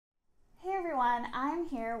everyone. I'm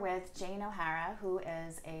here with Jane O'Hara, who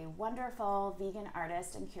is a wonderful vegan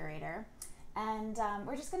artist and curator. And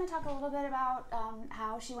we're just going to talk a little bit about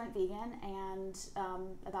how she went vegan and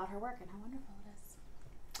about her work and how wonderful it is.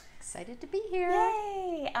 Excited to be here.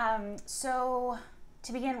 Yay! So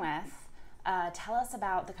to begin with, tell us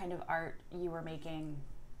about the kind of art you were making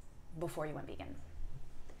before you went vegan.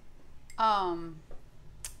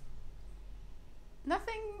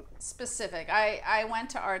 Nothing specific. I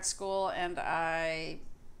went to art school and I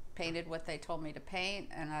painted what they told me to paint,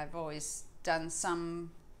 and I've always done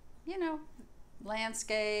some,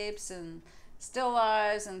 landscapes and still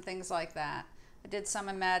lives and things like that. I did some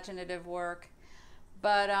imaginative work,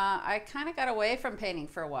 but I kind of got away from painting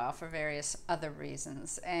for a while for various other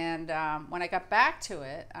reasons. And when I got back to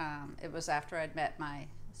it, it was after I'd met my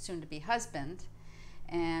soon-to-be husband,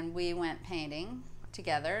 and we went painting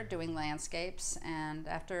together, doing landscapes. And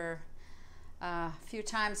after a few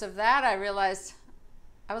times of that, I realized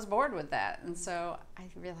I was bored with that, and so I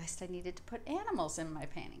realized I needed to put animals in my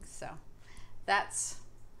paintings. So that's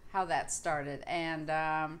how that started. And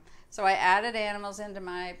so I added animals into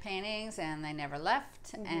my paintings, and they never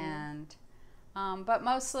left. And but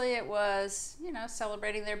mostly it was,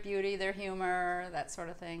 celebrating their beauty, their humor, that sort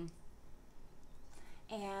of thing.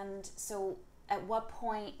 And so at what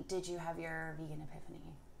point did you have your vegan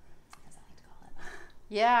epiphany, as I like to call it?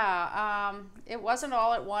 Yeah, it wasn't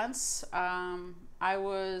all at once. I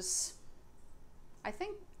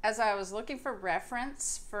think as I was looking for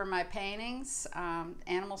reference for my paintings,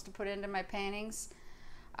 animals to put into my paintings,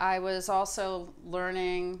 I was also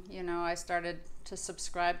learning, I started to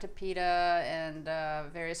subscribe to PETA and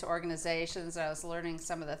various organizations. I was learning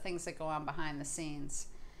some of the things that go on behind the scenes.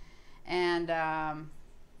 And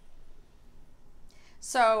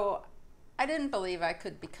so I didn't believe I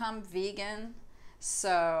could become vegan.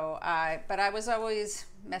 But I was always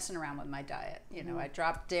messing around with my diet. I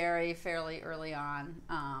dropped dairy fairly early on,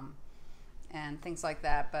 and things like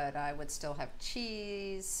that, but I would still have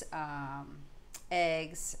cheese,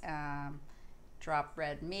 eggs, drop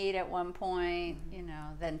red meat at one point,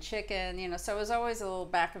 then chicken, so it was always a little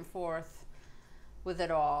back and forth with it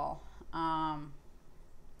all.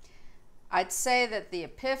 I'd say that the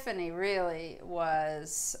epiphany really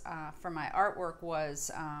was, for my artwork,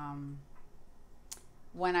 was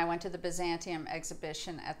when I went to the Byzantium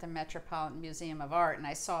exhibition at the Metropolitan Museum of Art, and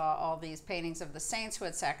I saw all these paintings of the saints who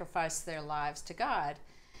had sacrificed their lives to God.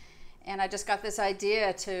 And I just got this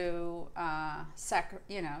idea to,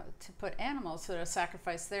 to put animals that have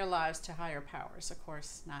sacrificed their lives to higher powers. Of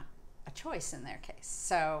course, not a choice in their case.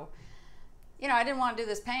 So, I didn't want to do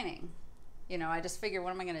this painting. I just figured,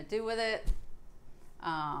 what am I going to do with it?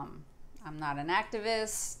 I'm not an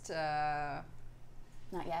activist.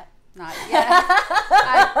 Not yet. Not yet.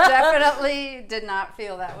 I definitely did not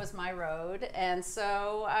feel that was my road, and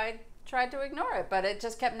so I tried to ignore it, but it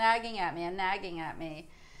just kept nagging at me and nagging at me.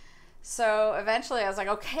 So eventually I was like,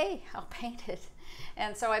 okay, I'll paint it.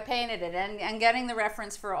 And so I painted it, and getting the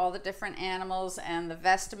reference for all the different animals, and the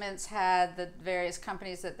vestments had the various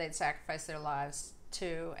companies that they'd sacrificed their lives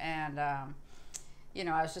to, and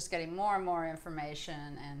I was just getting more and more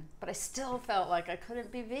information, but I still felt like I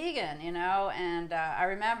couldn't be vegan, and I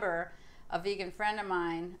remember a vegan friend of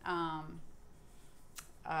mine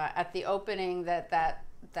at the opening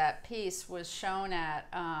that piece was shown at,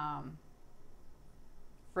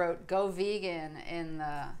 wrote "Go Vegan" in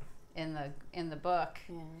the book.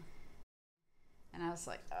 Yeah. And I was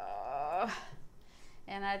like, oh.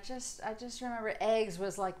 And I just remember eggs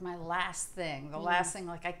was like my last thing, the last thing,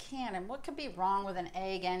 like I can't, and what could be wrong with an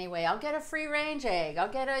egg anyway? I'll get a free range egg,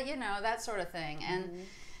 I'll get a, that sort of thing. And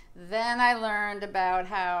then I learned about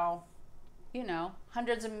how,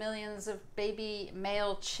 hundreds of millions of baby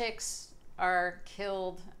male chicks are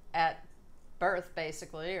killed at birth,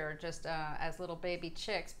 basically, or just as little baby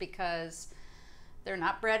chicks, because they're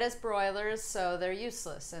not bred as broilers, so they're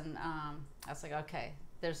useless. And I was like, okay,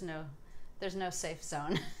 there's no safe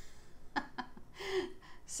zone.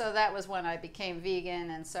 So that was when I became vegan,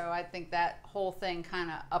 and so I think that whole thing kind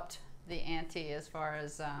of upped the ante as far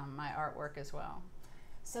as my artwork as well.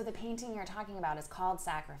 So the painting you're talking about is called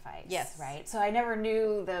Sacrifice, yes, right? So I never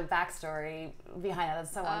knew the backstory behind it.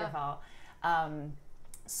 That's so wonderful.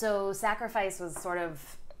 So Sacrifice was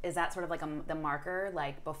is that sort of like the marker,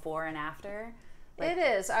 like before and after? It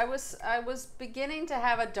is. I was beginning to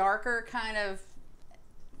have a darker kind of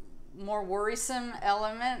more worrisome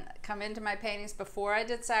element come into my paintings before I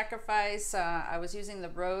did Sacrifice. I was using the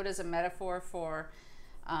road as a metaphor for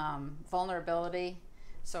vulnerability.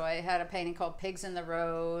 So I had a painting called Pigs in the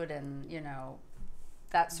Road, and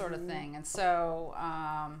that sort of thing. And so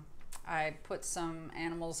I put some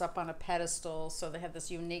animals up on a pedestal, so they had this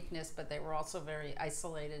uniqueness, but they were also very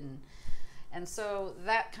isolated, and so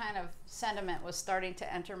that kind of sentiment was starting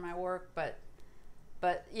to enter my work. But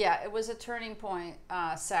yeah, it was a turning point,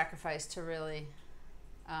 sacrifice to really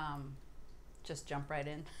just jump right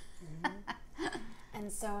in. Mm-hmm.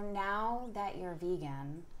 And so now that you're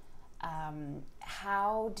vegan,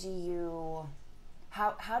 how do you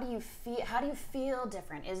feel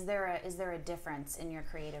different? Is there a difference in your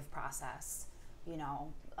creative process? You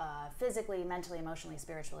know, physically, mentally, emotionally,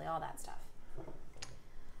 spiritually, all that stuff.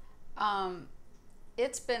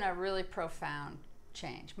 It's been a really profound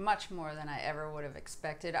change, much more than I ever would have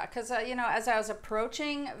expected. Because you know, as I was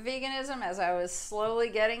approaching veganism, as I was slowly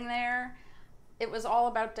getting there, it was all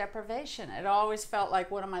about deprivation. It always felt like,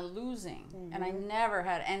 what am I losing? Mm-hmm. And I never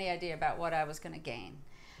had any idea about what I was going to gain.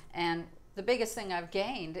 And the biggest thing I've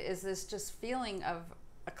gained is this just feeling of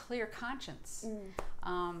a clear conscience.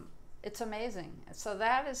 It's amazing. So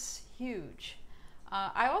that is huge.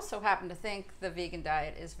 I also happen to think the vegan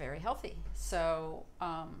diet is very healthy. So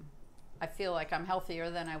I feel like I'm healthier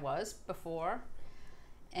than I was before.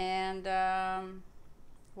 And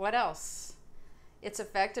what else? It's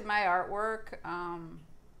affected my artwork.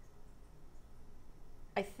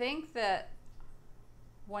 I think that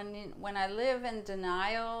when I live in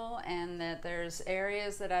denial and that there's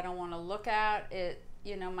areas that I don't want to look at,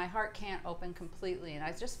 you know, my heart can't open completely, and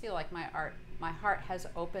I just feel like my heart has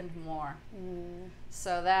opened more.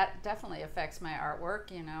 So that definitely affects my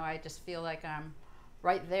artwork. You know, I just feel like I'm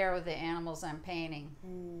right there with the animals I'm painting.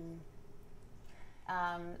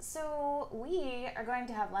 So we are going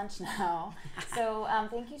to have lunch now. So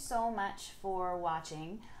thank you so much for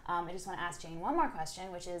watching. I just want to ask Jane one more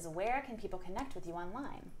question, which is, where can people connect with you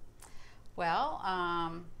online? Well,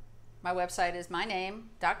 my website is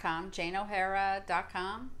myname.com,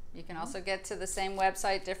 janeohara.com. You can also get to the same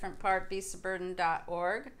website, different part,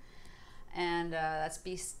 beastsofburden.org. And that's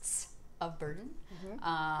Beasts of Burden.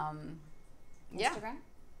 Instagram?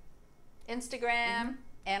 Instagram,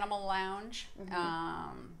 Animal Lounge,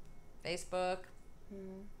 Facebook.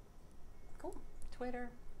 Cool.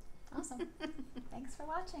 Twitter. Awesome. Thanks for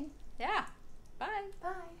watching. Yeah. Bye.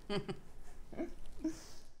 Bye.